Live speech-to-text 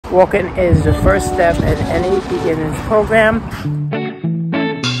Walking is the first step in any beginner's program.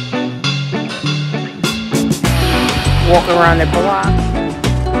 Walk around the block.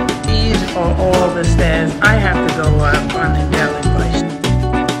 These are all the stairs I have to go up on a daily basis.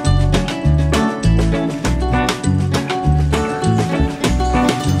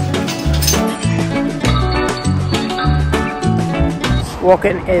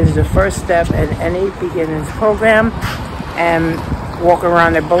 Walking is the first step in any beginner's program, and walk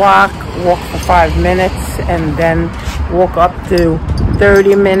around the block, walk for 5 minutes, and then walk up to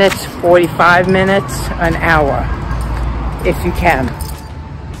 30 minutes, 45 minutes, an hour, if you can.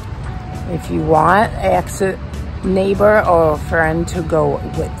 If you want, ask a neighbor or a friend to go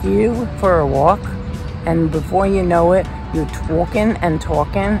with you for a walk, and before you know it, you're walking and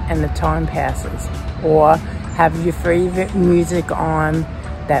talking and the time passes. Or have your favorite music on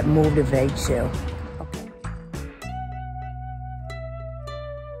that motivates you. Okay.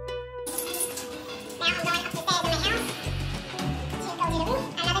 Now I'm going up the stairs in my house to go to the roof.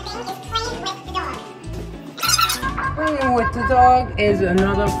 Another thing is playing with the dog. Playing with the dog is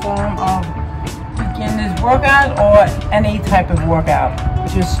another form of beginner's workout or any type of workout.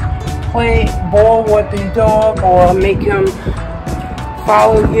 Just play ball with the dog or make him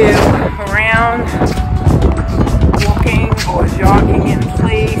follow you around, walking or jogging in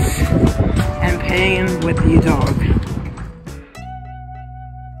place and playing with your dog.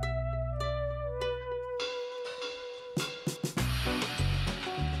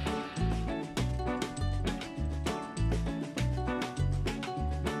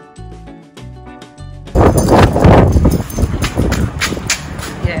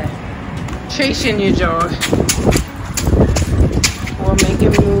 Chasing your dog will make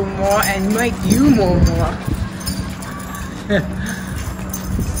him move more and make you move more.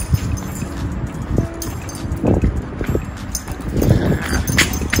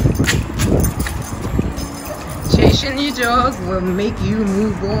 Chasing your dog will make you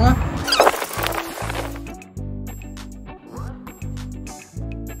move more.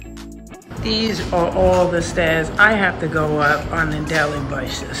 These are all the stairs I have to go up on a daily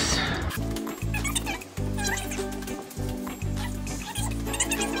basis.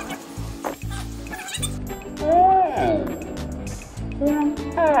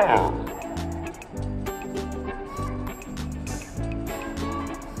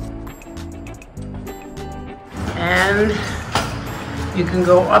 And you can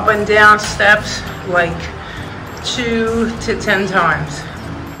go up and down steps like 2 to 10 times.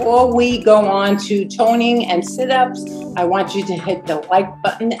 Before we go on to toning and sit-ups, I want you to hit the like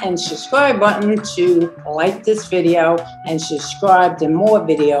button and subscribe button to like this video and subscribe to more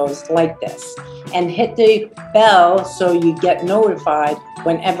videos like this. And hit the bell so you get notified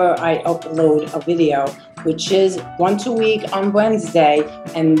whenever I upload a video, which is once a week on Wednesday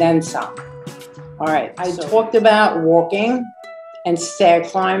and then some. All right, I talked about walking and stair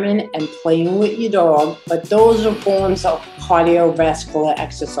climbing and playing with your dog, but those are forms of cardiovascular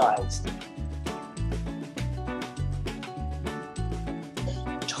exercise.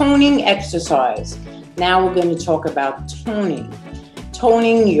 Toning exercise. Now we're going to talk about toning.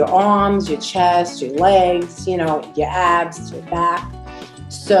 Toning your arms, your chest, your legs, you know, your abs, your back.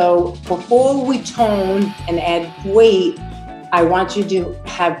 So before we tone and add weight, I want you to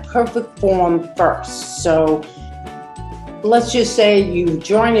have perfect form first. So let's just say you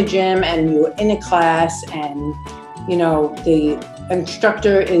join a gym and you're in a class and, you know, the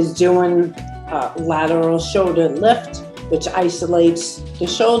instructor is doing a lateral shoulder lift, which isolates the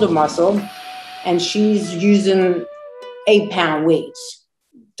shoulder muscle, and she's using 8-pound weights.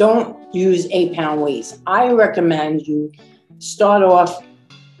 Don't use 8-pound weights. I recommend you start off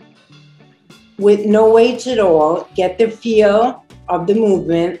with no weights at all, get the feel of the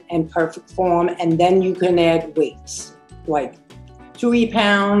movement and perfect form, and then you can add weights, like 3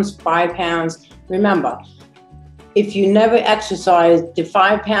 pounds, 5 pounds. Remember, if you never exercise, the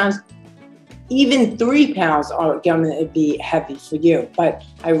 5 pounds, even 3 pounds are gonna be heavy for you. But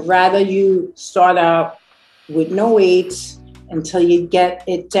I'd rather you start out with no weights until you get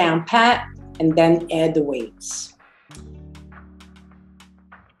it down pat, and then add the weights.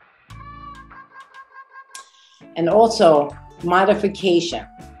 And also modification.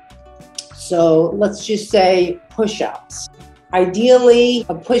 So let's just say push-ups. Ideally,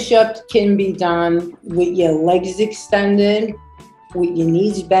 a push-up can be done with your legs extended, with your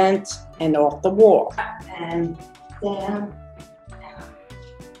knees bent, and off the wall. And down,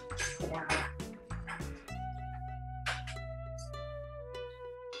 down.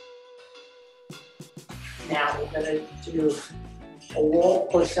 Now we're gonna do a wall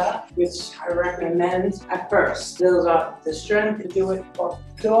push-up, which I recommend at first. Builds up the strength to do it off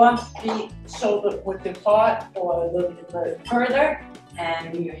Door, feet shoulder width apart or a little bit further,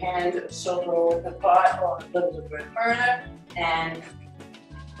 and your hands shoulder width apart or a little bit further, and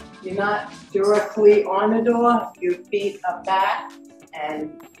you're not directly on the door, your feet are back,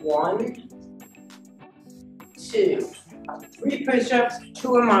 and 1, 2, 3 push-ups,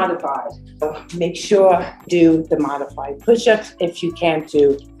 2 are modified. So make sure do the modified push-ups if you can't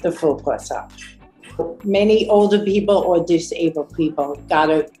do the full press-up. Many older people or disabled people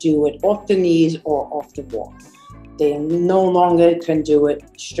gotta do it off the knees or off the wall. They no longer can do it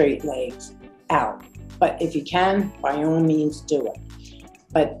straight legs out. But if you can, by all means do it.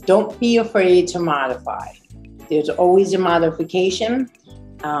 But don't be afraid to modify. There's always a modification.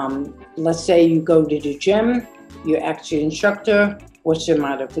 Let's say you go to the gym, you ask your instructor, what's your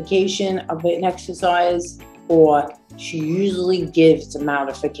modification of an exercise? Or she usually gives the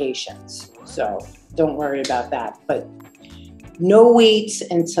modifications. So don't worry about that. But no weights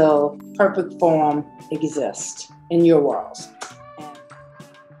until perfect form exists in your world.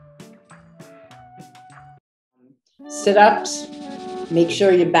 Sit-ups, make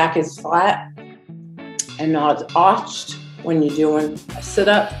sure your back is flat and not arched when you're doing a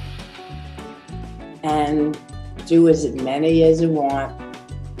sit-up. And do as many as you want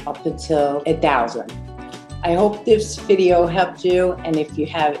up until 1,000. I hope this video helped you, and if you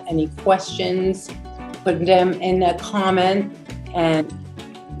have any questions, put them in the comment, and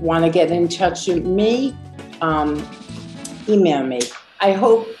want to get in touch with me, email me. I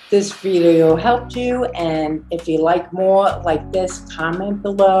hope this video helped you, and if you like more like this, comment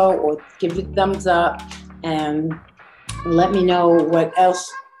below or give it a thumbs up, and let me know what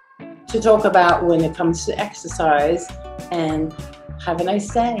else to talk about when it comes to exercise, and have a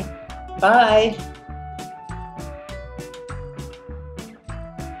nice day. Bye.